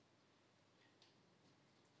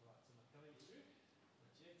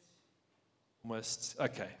Almost.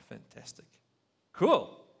 Okay, fantastic.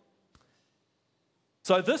 Cool.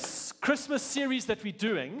 So this Christmas series that we're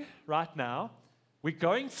doing right now, we're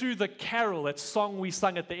going through the carol, that song we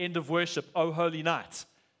sung at the end of worship, O Holy Night.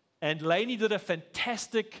 And Lainey did a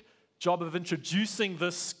fantastic job of introducing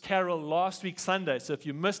this carol last week Sunday. So if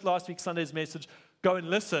you missed last week Sunday's message, go and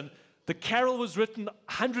listen. The carol was written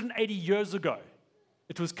 180 years ago.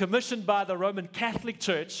 It was commissioned by the Roman Catholic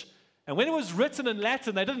Church. And when it was written in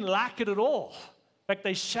Latin, they didn't like it at all. In fact,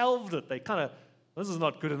 they shelved it. They this is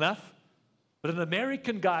not good enough. But an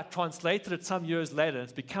American guy translated it some years later, and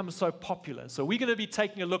it's become so popular. So we're going to be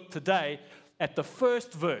taking a look today at the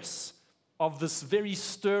first verse of this very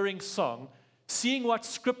stirring song, seeing what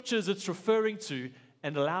scriptures it's referring to,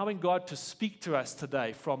 and allowing God to speak to us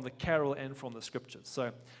today from the carol and from the scriptures. So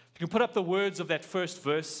you can put up the words of that first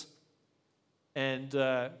verse, and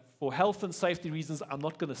for health and safety reasons, I'm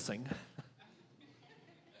not going to sing.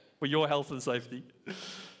 For your health and safety.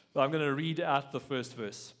 But I'm going to read out the first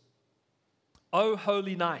verse. O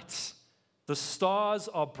holy night, the stars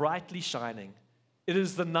are brightly shining. It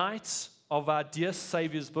is the night of our dear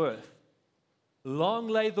Savior's birth. Long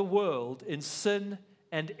lay the world in sin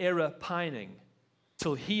and error pining,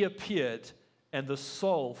 till he appeared and the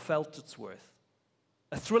soul felt its worth.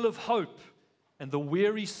 A thrill of hope, and the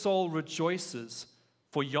weary soul rejoices,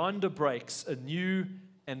 for yonder breaks a new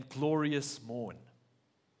and glorious morn.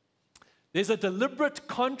 There's a deliberate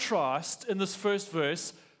contrast in this first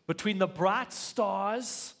verse between the bright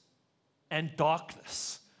stars and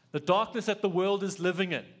darkness. The darkness that the world is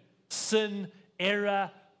living in. Sin,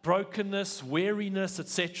 error, brokenness, weariness,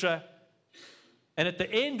 etc. And at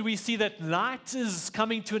the end, we see that night is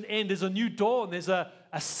coming to an end. There's a new dawn. There's a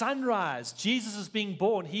sunrise. Jesus is being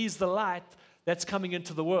born. He's the light that's coming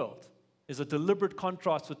into the world. There's a deliberate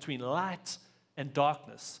contrast between light and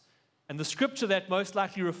darkness. And the scripture that most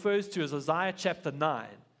likely refers to is Isaiah chapter 9.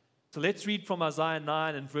 So let's read from Isaiah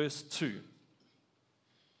 9 and verse 2.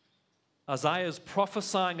 Isaiah is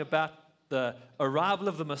prophesying about the arrival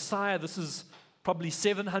of the Messiah. This is probably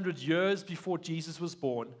 700 years before Jesus was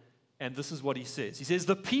born. And this is what he says. He says,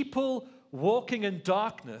 the people walking in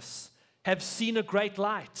darkness have seen a great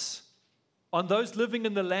light. On those living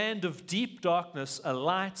in the land of deep darkness, a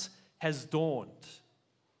light has dawned.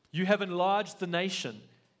 You have enlarged the nation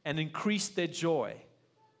and increased their joy.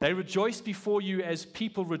 They rejoice before you as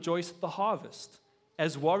people rejoice at the harvest,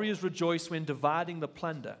 as warriors rejoice when dividing the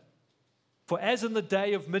plunder. For as in the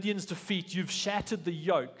day of Midian's defeat, you've shattered the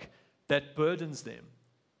yoke that burdens them,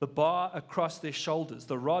 the bar across their shoulders,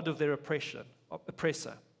 the rod of their oppressor.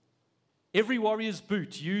 Every warrior's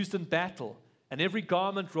boot used in battle and every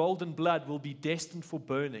garment rolled in blood will be destined for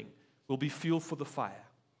burning, will be fuel for the fire.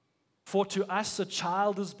 For to us a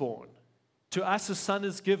child is born, to us a son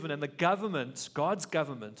is given, and the government, God's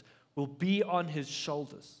government, will be on his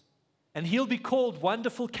shoulders. And he'll be called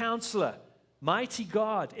Wonderful Counselor, Mighty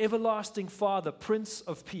God, Everlasting Father, Prince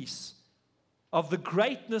of Peace. Of the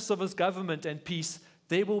greatness of his government and peace,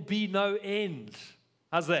 there will be no end.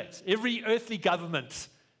 How's that? Every earthly government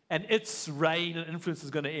and its reign and influence is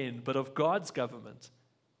going to end, but of God's government,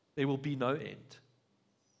 there will be no end.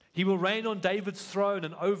 He will reign on David's throne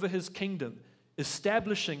and over his kingdom,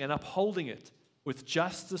 establishing and upholding it with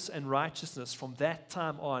justice and righteousness from that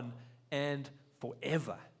time on and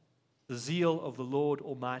forever. The zeal of the Lord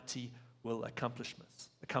Almighty will accomplish this.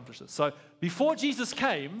 So before Jesus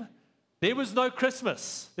came, there was no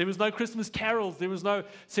Christmas. There was no Christmas carols. There was no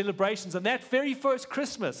celebrations. And that very first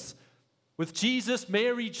Christmas, with Jesus,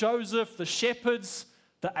 Mary, Joseph, the shepherds,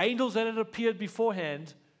 the angels that had appeared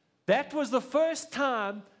beforehand, that was the first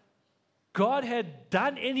time God had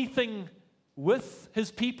done anything with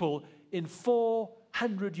his people in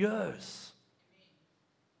 400 years.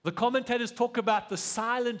 The commentators talk about the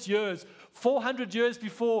silent years, 400 years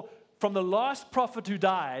before, from the last prophet who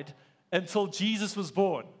died until Jesus was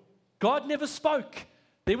born. God never spoke.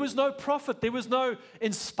 There was no prophet. There was no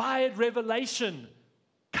inspired revelation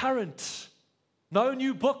current. No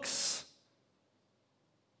new books.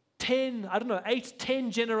 8,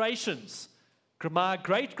 10 generations. My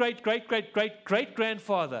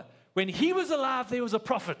great-great-great-great-great-great-grandfather, when he was alive, there was a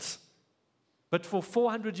prophet. But for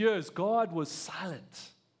 400 years, God was silent.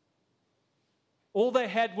 All they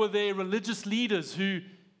had were their religious leaders who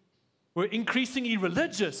were increasingly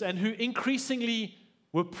religious and who increasingly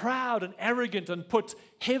were proud and arrogant and put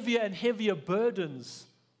heavier and heavier burdens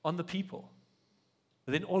on the people.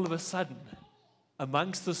 But then all of a sudden,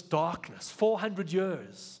 amongst this darkness, 400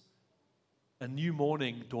 years, a new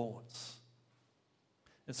morning dawns.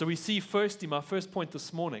 And so we see firstly, my first point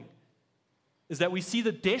this morning, is that we see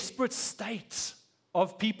the desperate state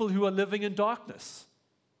of people who are living in darkness.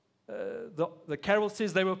 the carol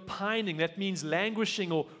says they were pining. That means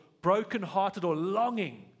languishing or brokenhearted or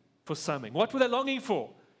longing for something. What were they longing for?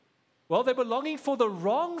 Well, they were longing for the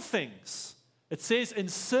wrong things. It says in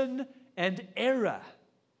sin and error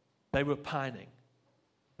they were pining.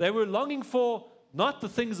 They were longing for not the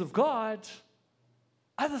things of God,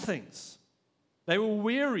 other things. They were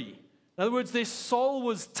weary. In other words, their soul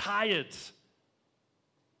was tired.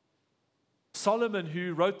 Solomon,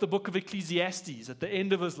 who wrote the book of Ecclesiastes at the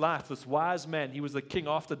end of his life, this wise man, he was the king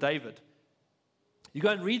after David. You go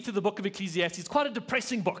and read through the book of Ecclesiastes. It's quite a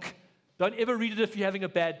depressing book. Don't ever read it if you're having a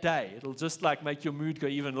bad day. It'll just like make your mood go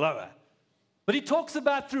even lower. But he talks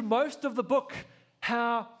about through most of the book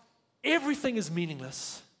how everything is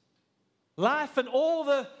meaningless. Life and all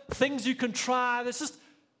the things you can try,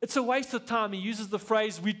 it's a waste of time. He uses the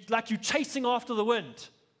phrase, like you're chasing after the wind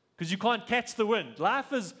because you can't catch the wind.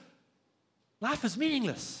 Life is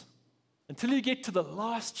meaningless until you get to the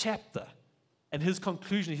last chapter and his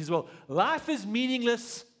conclusion. He says, well, life is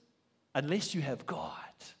meaningless unless you have God.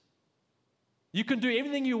 You can do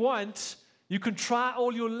everything you want. You can try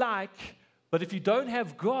all you like. But if you don't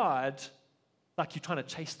have God, like you're trying to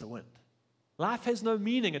chase the wind. Life has no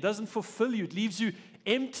meaning. It doesn't fulfill you. It leaves you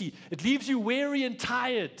empty. It leaves you weary and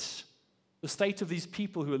tired. The state of these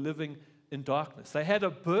people who are living in darkness. They had a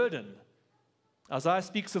burden. Isaiah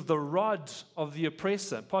speaks of the rod of the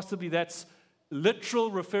oppressor. Possibly that's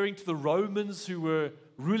literal, referring to the Romans who were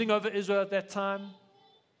ruling over Israel at that time.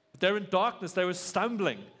 But they were in darkness. They were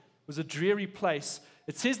stumbling. It was a dreary place.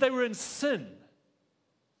 It says they were in sin.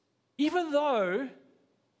 Even though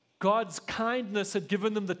God's kindness had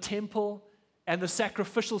given them the temple and the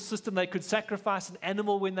sacrificial system, they could sacrifice an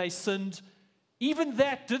animal when they sinned, even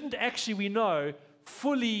that didn't actually, we know,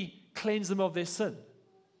 fully cleanse them of their sin.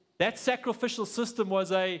 That sacrificial system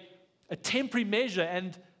was a temporary measure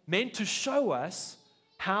and meant to show us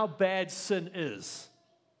how bad sin is.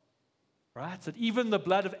 Right? That even the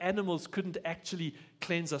blood of animals couldn't actually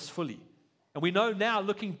cleanse us fully. And we know now,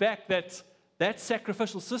 looking back, that that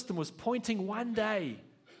sacrificial system was pointing one day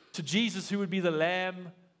to Jesus, who would be the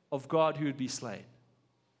Lamb of God who would be slain.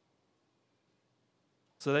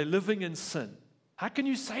 So they're living in sin. How can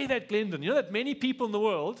you say that, Glendon? You know that many people in the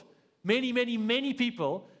world, many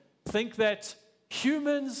people, think that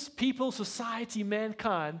humans, people, society,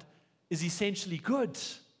 mankind is essentially good.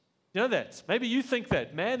 You know that? Maybe you think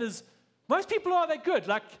that. Most people are that good.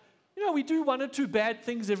 Like, we do one or two bad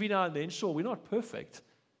things every now and then. Sure, we're not perfect.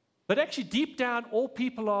 But actually, deep down, all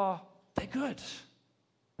people they're good.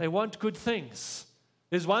 They want good things.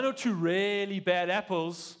 There's one or two really bad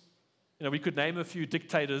apples. We could name a few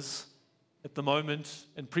dictators at the moment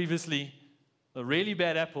and previously, the really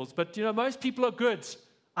bad apples. But, most people are good.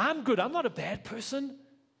 I'm good. I'm not a bad person.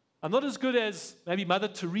 I'm not as good as maybe Mother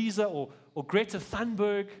Teresa or Greta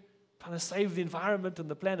Thunberg trying to save the environment and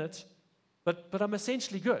the planet. But I'm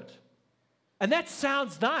essentially good. And that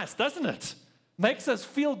sounds nice, doesn't it? Makes us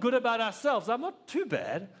feel good about ourselves. I'm not too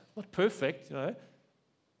bad. I'm not perfect,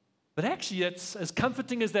 But actually, it's as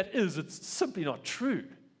comforting as that is, it's simply not true.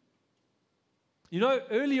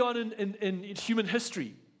 Early on in human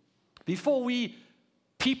history, before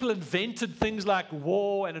people invented things like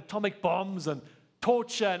war and atomic bombs and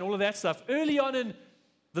torture and all of that stuff, early on in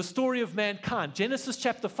the story of mankind, Genesis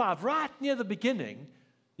chapter 5, right near the beginning,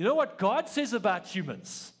 you know what God says about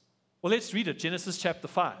humans? Well, let's read it, Genesis chapter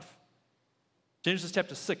 5. Genesis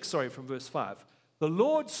chapter 6, from verse 5. The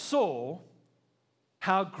Lord saw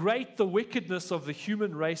how great the wickedness of the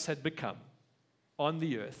human race had become on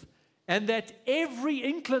the earth, and that every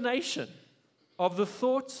inclination of the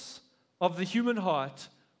thoughts of the human heart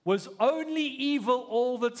was only evil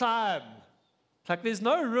all the time. Like there's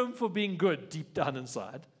no room for being good deep down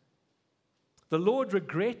inside. The Lord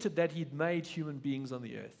regretted that he'd made human beings on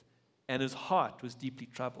the earth, and his heart was deeply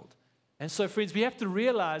troubled. And so, friends, we have to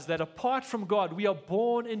realize that apart from God, we are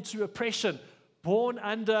born into oppression, born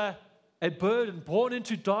under a burden, born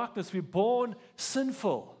into darkness. We're born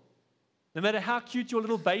sinful. No matter how cute your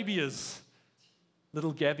little baby is,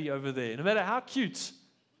 little Gabby over there, no matter how cute,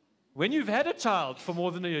 when you've had a child for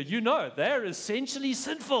more than a year, they're essentially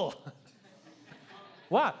sinful.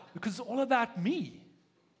 Why? Because it's all about me.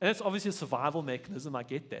 And that's obviously a survival mechanism, I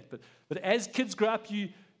get that. But as kids grow up, you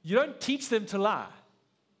don't teach them to lie.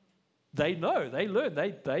 They know, they learn.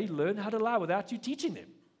 They learn how to lie without you teaching them.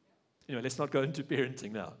 Let's not go into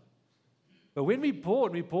parenting now. But when we're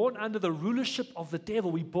born under the rulership of the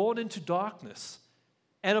devil. We're born into darkness.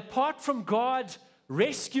 And apart from God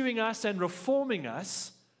rescuing us and reforming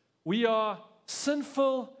us, we are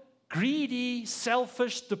sinful, greedy,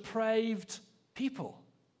 selfish, depraved people.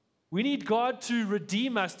 We need God to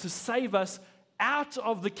redeem us, to save us out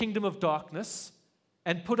of the kingdom of darkness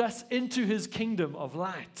and put us into his kingdom of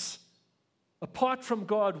light. Apart from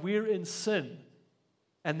God, we're in sin.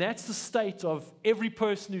 And that's the state of every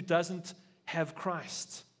person who doesn't have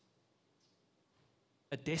Christ.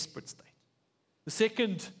 A desperate state. The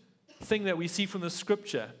second thing that we see from the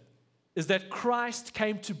scripture is that Christ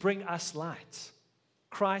came to bring us light.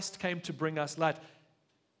 Christ came to bring us light.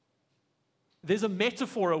 There's a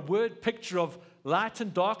metaphor, a word picture of light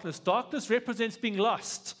and darkness. Darkness represents being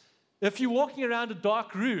lost. If you're walking around a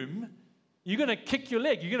dark room, you're going to kick your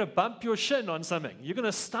leg. You're going to bump your shin on something. You're going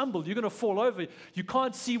to stumble. You're going to fall over. You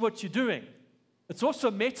can't see what you're doing. It's also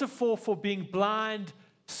a metaphor for being blind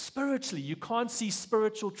spiritually. You can't see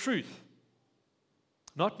spiritual truth.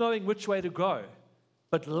 Not knowing which way to go.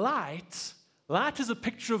 But light is a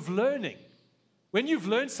picture of learning. When you've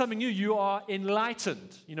learned something new, you are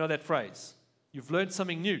enlightened. You know that phrase. You've learned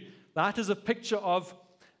something new. Light is a picture of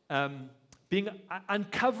being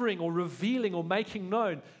uncovering or revealing or making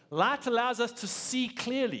known. Light allows us to see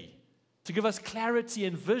clearly, to give us clarity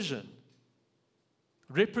and vision.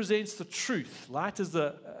 It represents the truth. Light is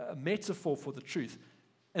a metaphor for the truth.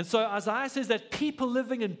 And so Isaiah says that people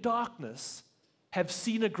living in darkness have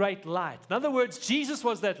seen a great light. In other words, Jesus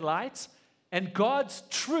was that light, and God's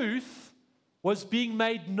truth was being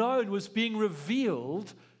made known, was being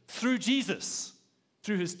revealed through Jesus,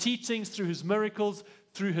 through his teachings, through his miracles,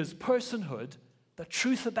 through his personhood. The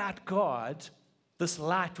truth about God, this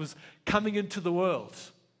light was coming into the world.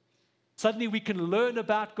 Suddenly we can learn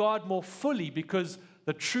about God more fully because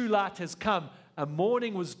the true light has come. A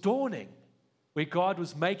morning was dawning where God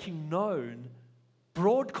was making known,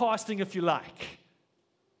 broadcasting, if you like,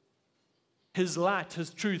 his light, his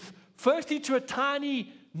truth, firstly to a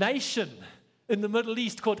tiny nation in the Middle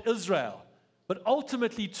East called Israel, but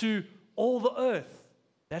ultimately to all the earth.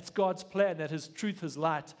 That's God's plan, that his truth, his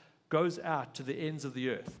light, goes out to the ends of the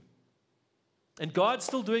earth. And God's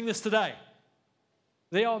still doing this today.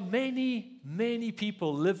 There are many, many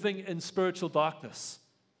people living in spiritual darkness.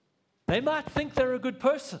 They might think they're a good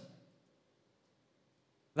person.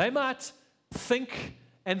 They might think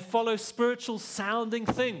and follow spiritual sounding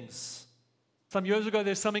things. Some years ago,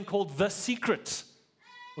 there's something called The Secret.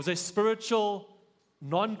 It was a spiritual,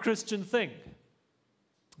 non-Christian thing.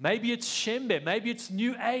 Maybe it's Shembe, maybe it's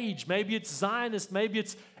New Age, maybe it's Zionist, maybe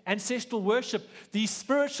it's ancestral worship. These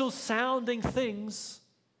spiritual sounding things,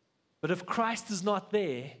 but if Christ is not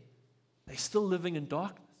there, they're still living in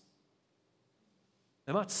darkness.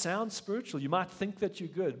 They might sound spiritual, you might think that you're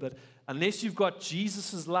good, but unless you've got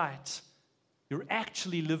Jesus' light, you're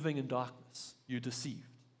actually living in darkness. You're deceived.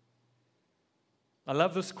 I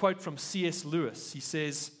love this quote from C.S. Lewis. He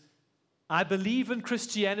says, "I believe in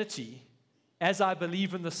Christianity as I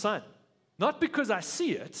believe in the sun, not because I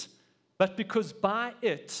see it, but because by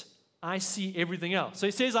it I see everything else." So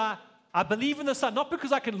he says, I believe in the sun, not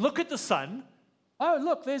because I can look at the sun. Oh,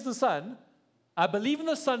 look, there's the sun. I believe in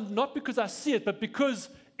the sun not because I see it, but because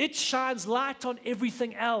it shines light on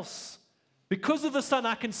everything else. Because of the sun,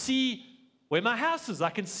 I can see where my house is. I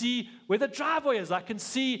can see where the driveway is. I can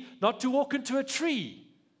see not to walk into a tree.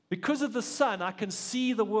 Because of the sun, I can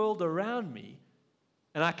see the world around me.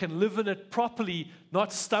 And I can live in it properly,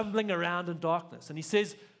 not stumbling around in darkness. And he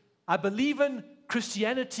says, I believe in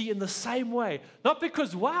Christianity in the same way. Not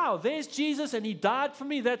because, wow, there's Jesus and he died for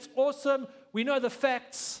me. That's awesome. We know the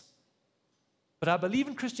facts. But I believe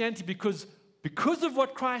in Christianity because of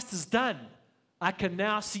what Christ has done, I can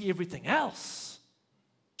now see everything else.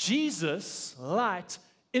 Jesus' light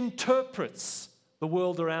interprets the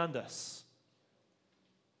world around us.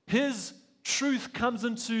 His truth comes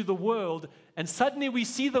into the world, and suddenly we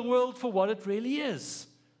see the world for what it really is.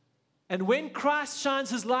 And when Christ shines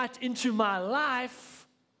his light into my life,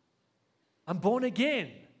 I'm born again.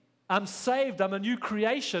 I'm saved. I'm a new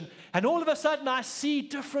creation. And all of a sudden, I see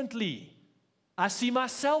differently. I see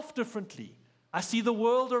myself differently. I see the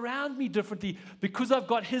world around me differently because I've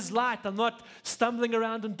got his light. I'm not stumbling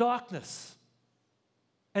around in darkness.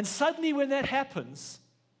 And suddenly when that happens,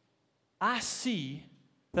 I see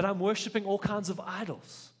that I'm worshiping all kinds of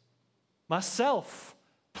idols. Myself,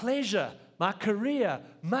 pleasure, my career,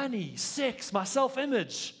 money, sex, my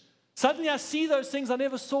self-image. Suddenly I see those things I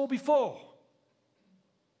never saw before.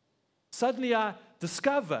 Suddenly I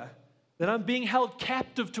discover that I'm being held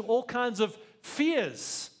captive to all kinds of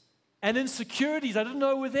fears and insecurities I didn't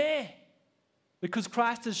know were there because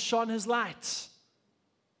Christ has shone his light.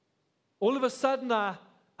 All of a sudden, I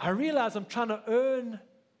realize I'm trying to earn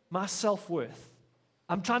my self-worth.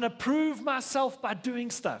 I'm trying to prove myself by doing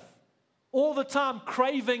stuff. All the time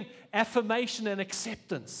craving affirmation and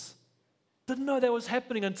acceptance. Didn't know that was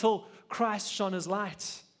happening until Christ shone his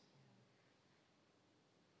light.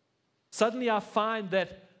 Suddenly I find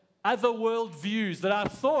that other worldviews that I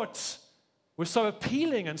thought were so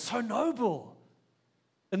appealing and so noble,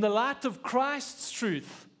 in the light of Christ's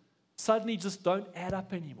truth, suddenly just don't add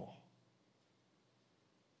up anymore.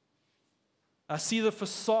 I see the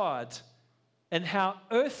facade and how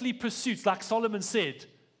earthly pursuits, like Solomon said,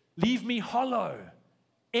 leave me hollow,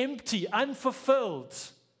 empty, unfulfilled,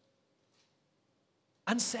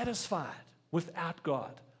 unsatisfied without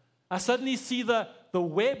God. I suddenly see the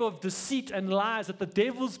web of deceit and lies that the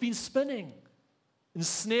devil's been spinning,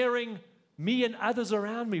 ensnaring me and others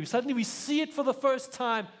around me. Suddenly we see it for the first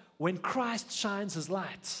time when Christ shines his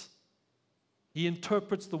light. He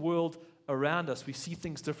interprets the world around us. We see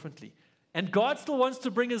things differently. And God still wants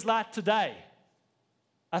to bring his light today.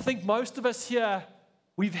 I think most of us here,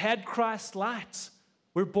 we've had Christ's light.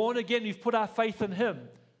 We're born again. We've put our faith in him.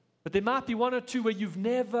 But there might be one or two where you've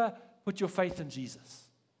never put your faith in Jesus.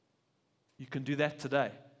 You can do that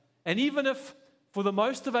today. And even if, for the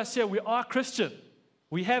most of us here, we are Christian,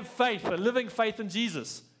 we have faith, a living faith in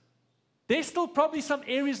Jesus, there's still probably some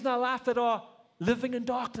areas in our life that are living in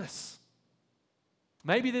darkness.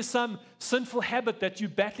 Maybe there's some sinful habit that you're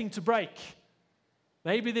battling to break.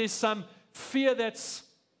 Maybe there's some fear that's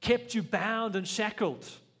kept you bound and shackled,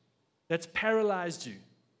 that's paralyzed you.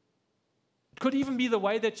 It could even be the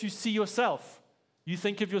way that you see yourself. You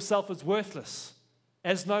think of yourself as worthless,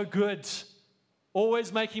 as no good,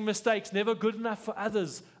 always making mistakes, never good enough for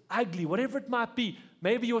others, ugly, whatever it might be.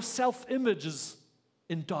 Maybe your self-image is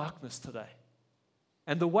in darkness today.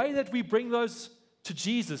 And the way that we bring those to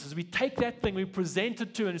Jesus is we take that thing, we present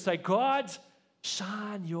it to him and say, God,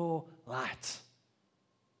 shine your light.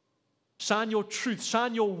 Shine your truth,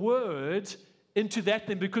 shine your word into that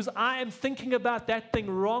thing, because I am thinking about that thing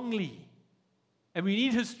wrongly. And we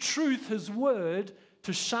need his truth, his word,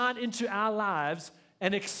 to shine into our lives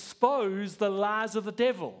and expose the lies of the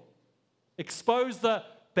devil. Expose the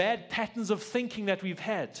bad patterns of thinking that we've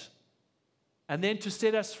had. And then to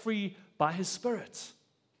set us free by his Spirit.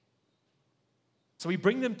 So we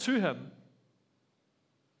bring them to him.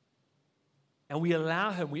 And we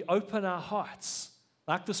allow him, we open our hearts.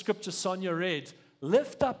 Like the scripture Sonia read,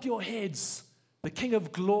 lift up your heads. The King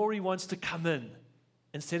of Glory wants to come in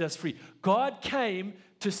and set us free. God came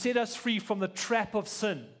to set us free from the trap of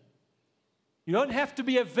sin. You don't have to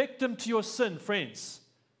be a victim to your sin, friends.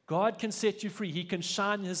 God can set you free. He can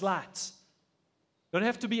shine his light. You don't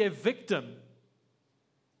have to be a victim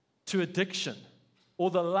to addiction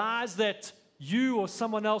or the lies that you or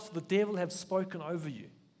someone else, the devil, have spoken over you.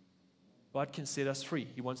 God can set us free.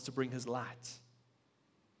 He wants to bring his light.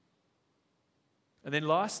 And then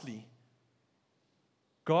lastly,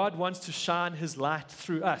 God wants to shine his light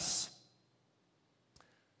through us.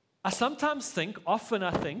 I sometimes think, often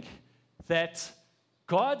I think, that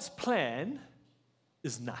God's plan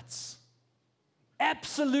is nuts.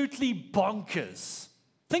 Absolutely bonkers.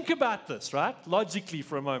 Think about this, right? Logically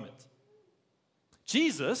for a moment.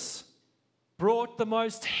 Jesus brought the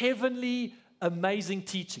most heavenly, amazing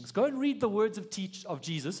teachings. Go and read the words of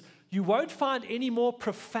Jesus. You won't find any more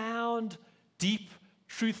profound, deep,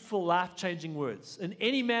 truthful, life-changing words in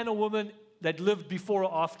any man or woman that lived before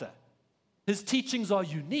or after. His teachings are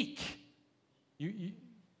unique.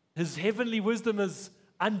 His heavenly wisdom is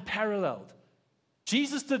unparalleled.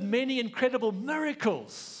 Jesus did many incredible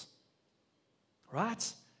miracles,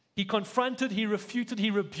 right? He confronted, he refuted,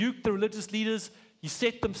 he rebuked the religious leaders, he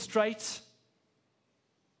set them straight.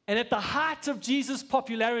 And at the height of Jesus'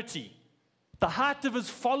 popularity, the height of his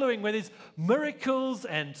following, where there's miracles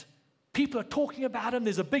and people are talking about him,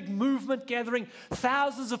 there's a big movement gathering,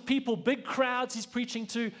 thousands of people, big crowds he's preaching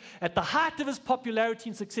to. At the height of his popularity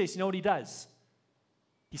and success, you know what he does?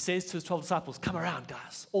 He says to his 12 disciples, come around,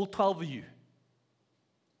 guys, all 12 of you.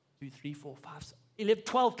 2, 3, 4, 5, 11,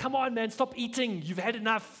 12, come on, man, stop eating. You've had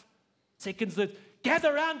enough. Seconds that,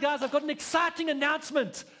 gather around, guys, I've got an exciting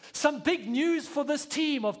announcement. Some big news for this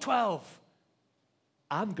team of 12.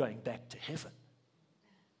 I'm going back to heaven.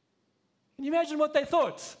 Can you imagine what they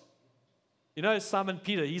thought? You know, Simon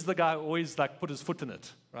Peter, he's the guy who always put his foot in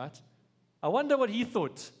it, right? I wonder what he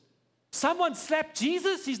thought. Someone slapped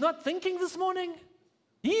Jesus? He's not thinking this morning?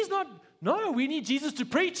 He's not. No, we need Jesus to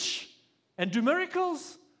preach and do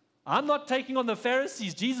miracles. I'm not taking on the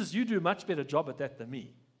Pharisees. Jesus, you do a much better job at that than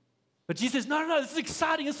me. But Jesus says, no, this is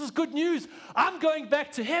exciting. This is good news. I'm going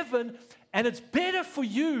back to heaven, and it's better for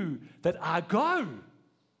you that I go.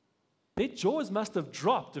 Their jaws must have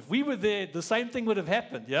dropped. If we were there, the same thing would have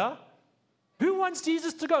happened, yeah? Who wants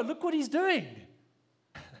Jesus to go? Look what he's doing.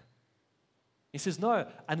 He says, no,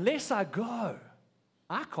 unless I go,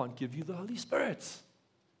 I can't give you the Holy Spirit.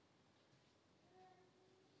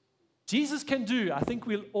 Jesus can do, I think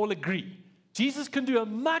we'll all agree, Jesus can do a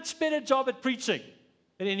much better job at preaching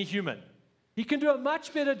than any human. He can do a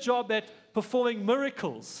much better job at performing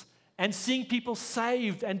miracles and seeing people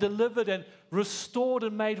saved and delivered and restored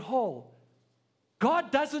and made whole.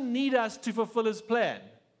 God doesn't need us to fulfill His plan.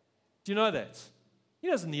 Do you know that? He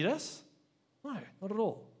doesn't need us. No, not at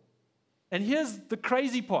all. And here's the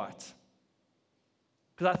crazy part.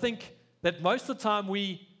 Because I think that most of the time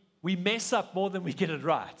we mess up more than we get it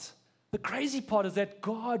right. The crazy part is that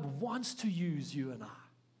God wants to use you and I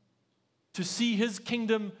to see His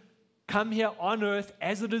kingdom come here on earth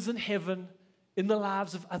as it is in heaven in the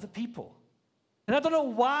lives of other people. And I don't know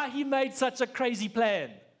why He made such a crazy plan.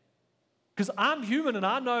 Because I'm human and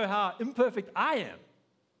I know how imperfect I am.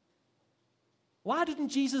 Why didn't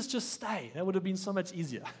Jesus just stay? That would have been so much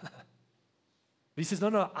easier. But He says,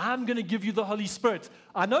 no, I'm going to give you the Holy Spirit.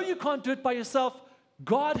 I know you can't do it by yourself.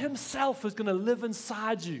 God Himself is going to live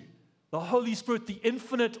inside you. The Holy Spirit, the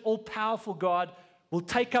infinite, all-powerful God, will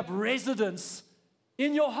take up residence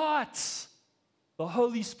in your hearts. The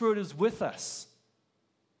Holy Spirit is with us.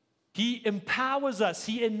 He empowers us.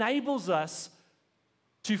 He enables us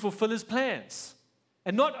to fulfill His plans.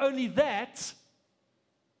 And not only that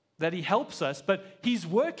He helps us, but He's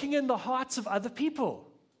working in the hearts of other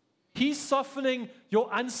people. He's softening your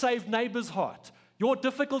unsaved neighbor's heart, your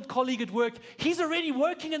difficult colleague at work. He's already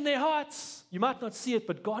working in their hearts. You might not see it,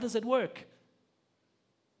 but God is at work.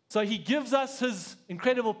 So He gives us His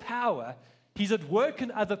incredible power. He's at work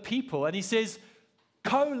in other people, and He says,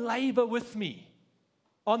 co-labor with me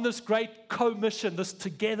on this great co-mission, this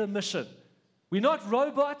together mission. We're not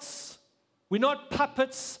robots. We're not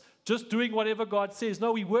puppets just doing whatever God says.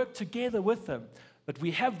 No, we work together with Him, but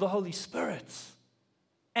we have the Holy Spirit.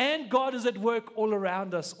 And God is at work all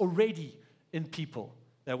around us already in people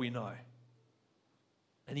that we know.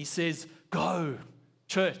 And He says, go,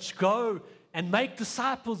 church, go and make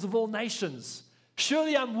disciples of all nations.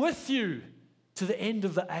 Surely I'm with you to the end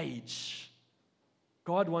of the age.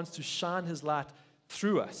 God wants to shine His light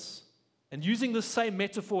through us. And using the same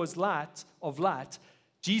metaphor as light,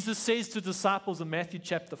 Jesus says to disciples in Matthew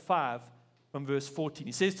chapter 5 from verse 14,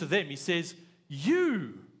 He says to them, He says,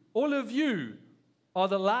 you, all of you, are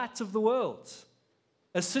the light of the world.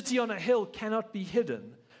 A city on a hill cannot be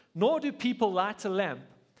hidden, nor do people light a lamp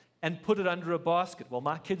and put it under a basket. Well,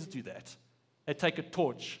 my kids do that. They take a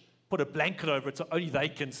torch, put a blanket over it so only they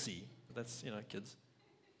can see. That's, kids.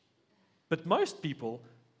 But most people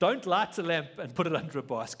don't light a lamp and put it under a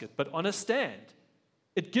basket, but on a stand.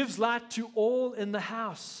 It gives light to all in the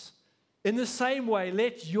house. In the same way,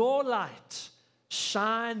 let your light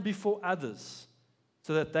shine before others,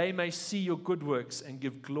 so that they may see your good works and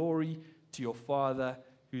give glory to your Father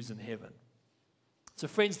who's in heaven. So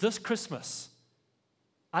friends, this Christmas,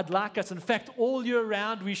 I'd like us, in fact, all year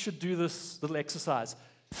round, we should do this little exercise.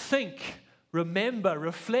 Think, remember,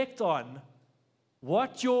 reflect on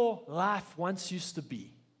what your life once used to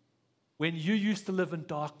be when you used to live in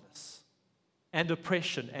darkness and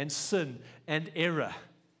oppression and sin and error,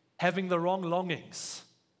 having the wrong longings,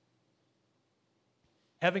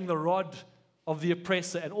 having the rod of the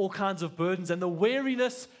oppressor and all kinds of burdens and the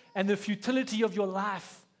weariness and the futility of your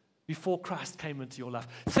life before Christ came into your life.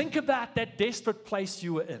 Think about that desperate place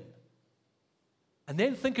you were in. And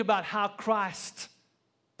then think about how Christ,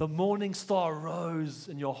 the morning star, rose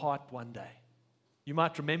in your heart one day. You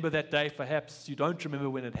might remember that day, perhaps you don't remember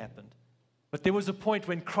when it happened. But there was a point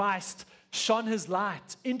when Christ shone His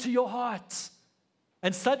light into your heart,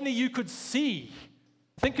 and suddenly you could see.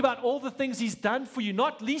 Think about all the things He's done for you,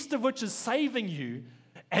 not least of which is saving you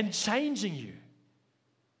and changing you.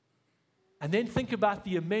 And then think about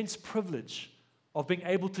the immense privilege of being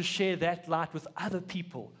able to share that light with other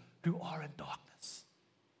people who are in darkness.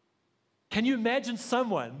 Can you imagine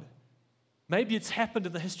someone, maybe it's happened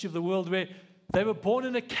in the history of the world, where they were born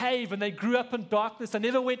in a cave and they grew up in darkness. They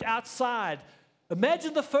never went outside.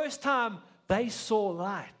 Imagine the first time they saw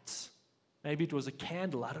light. Maybe it was a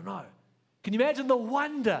candle, I don't know. Can you imagine the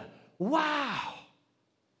wonder? Wow,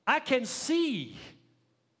 I can see.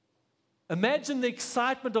 Imagine the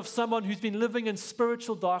excitement of someone who's been living in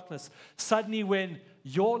spiritual darkness, suddenly when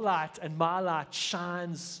your light and my light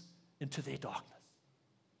shines into their darkness.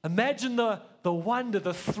 Imagine the wonder,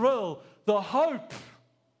 the thrill, the hope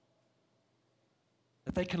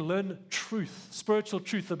that they can learn truth, spiritual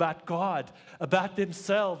truth about God, about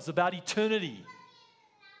themselves, about eternity.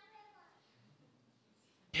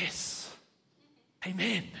 Yes.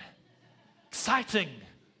 Amen. Exciting.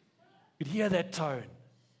 You could hear that tone.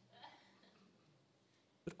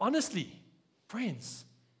 But honestly, friends,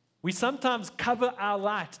 we sometimes cover our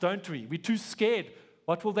light, don't we? We're too scared.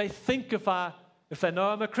 What will they think if I if they know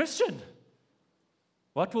I'm a Christian?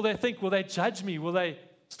 What will they think? Will they judge me? Will they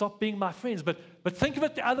stop being my friends? But think of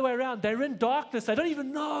it the other way around. They're in darkness. They don't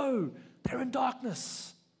even know they're in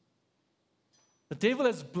darkness. The devil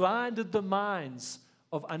has blinded the minds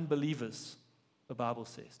of unbelievers, the Bible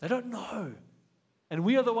says. They don't know. And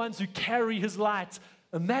we are the ones who carry his light.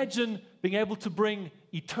 Imagine being able to bring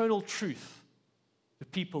eternal truth to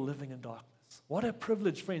people living in darkness. What a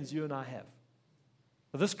privilege, friends, you and I have.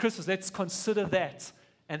 For this Christmas, let's consider that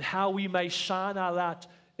and how we may shine our light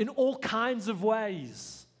in all kinds of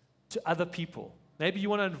ways to other people. Maybe you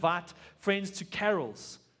want to invite friends to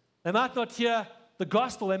carols. They might not hear the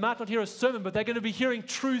gospel, they might not hear a sermon, but they're going to be hearing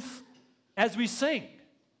truth as we sing.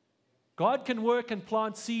 God can work and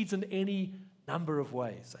plant seeds in any number of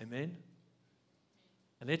ways. Amen?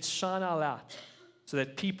 And let's shine our light so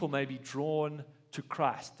that people may be drawn to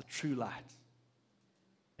Christ, the true light.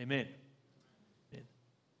 Amen. Amen.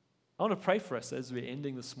 I want to pray for us as we're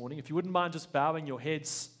ending this morning. If you wouldn't mind just bowing your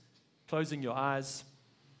heads, closing your eyes.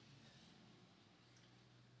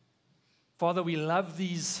 Father, we love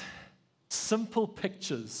these simple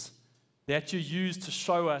pictures that you use to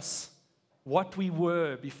show us what we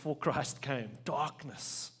were before Christ came.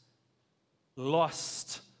 Darkness,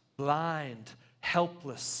 lost, blind,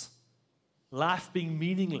 helpless, life being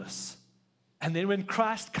meaningless. And then when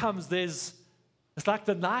Christ comes, it's like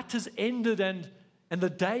the night has ended and the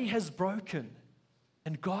day has broken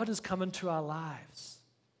and God has come into our lives.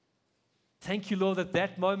 Thank you, Lord,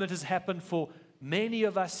 that moment has happened for many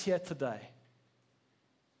of us here today.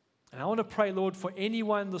 And I want to pray, Lord, for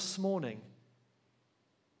anyone this morning.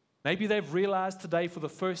 Maybe they've realized today for the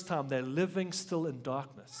first time they're living still in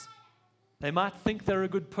darkness. They might think they're a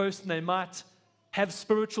good person. They might have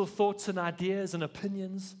spiritual thoughts and ideas and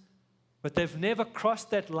opinions, but they've never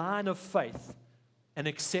crossed that line of faith and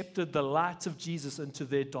accepted the light of Jesus into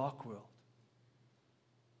their dark world.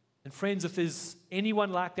 And friends, if there's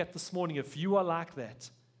anyone like that this morning, if you are like that,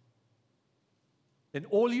 then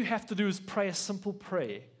all you have to do is pray a simple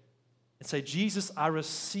prayer and say, Jesus, I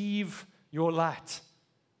receive your light.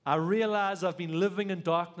 I realize I've been living in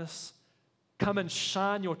darkness. Come and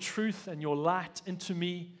shine your truth and your light into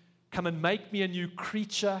me. Come and make me a new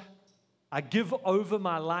creature. I give over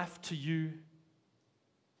my life to you.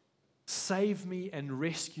 Save me and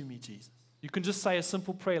rescue me, Jesus. You can just say a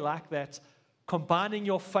simple prayer like that, combining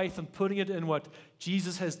your faith and putting it in what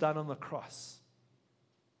Jesus has done on the cross.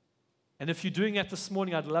 And if you're doing that this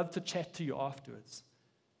morning, I'd love to chat to you afterwards.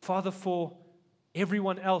 Father, for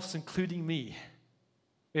everyone else, including me,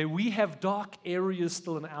 where we have dark areas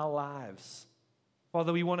still in our lives,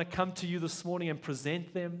 Father, we want to come to you this morning and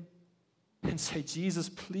present them and say, Jesus,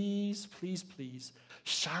 please, please, please,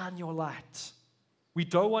 shine your light. We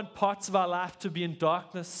don't want parts of our life to be in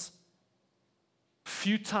darkness,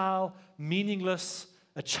 futile, meaningless,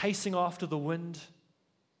 a chasing after the wind.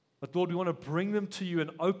 But Lord, we want to bring them to you and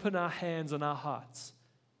open our hands and our hearts.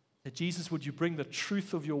 That Jesus, would you bring the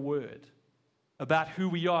truth of your word about who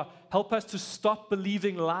we are? Help us to stop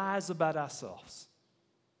believing lies about ourselves.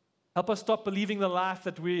 Help us stop believing the life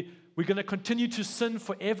that we're going to continue to sin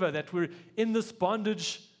forever, that we're in this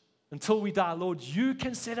bondage until we die. Lord, you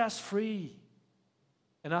can set us free.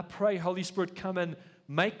 And I pray, Holy Spirit, come and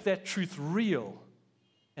make that truth real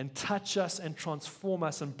and touch us and transform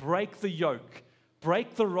us and break the yoke,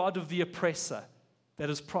 break the rod of the oppressor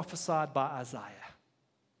that is prophesied by Isaiah.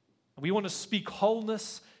 And we want to speak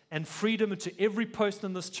wholeness and freedom into every person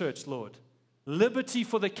in this church, Lord. Liberty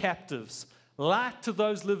for the captives, light to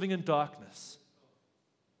those living in darkness.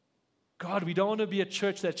 God, we don't want to be a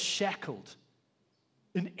church that's shackled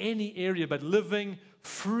in any area, but living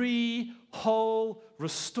free, whole,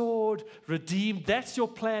 restored, redeemed. That's your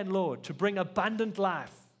plan, Lord, to bring abundant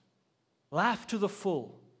life, life to the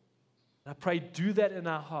full. And I pray, do that in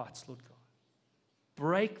our hearts, Lord God.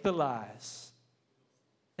 Break the lies.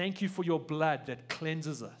 Thank you for your blood that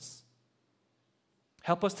cleanses us.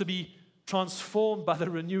 Help us to be transformed by the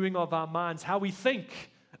renewing of our minds, how we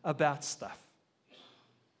think about stuff.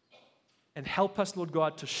 And help us, Lord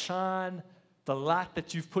God, to shine the light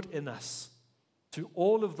that you've put in us to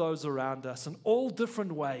all of those around us in all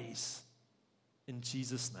different ways. In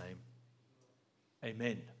Jesus' name,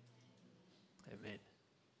 amen. Amen.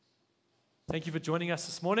 Thank you for joining us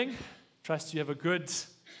this morning. Trust you have a good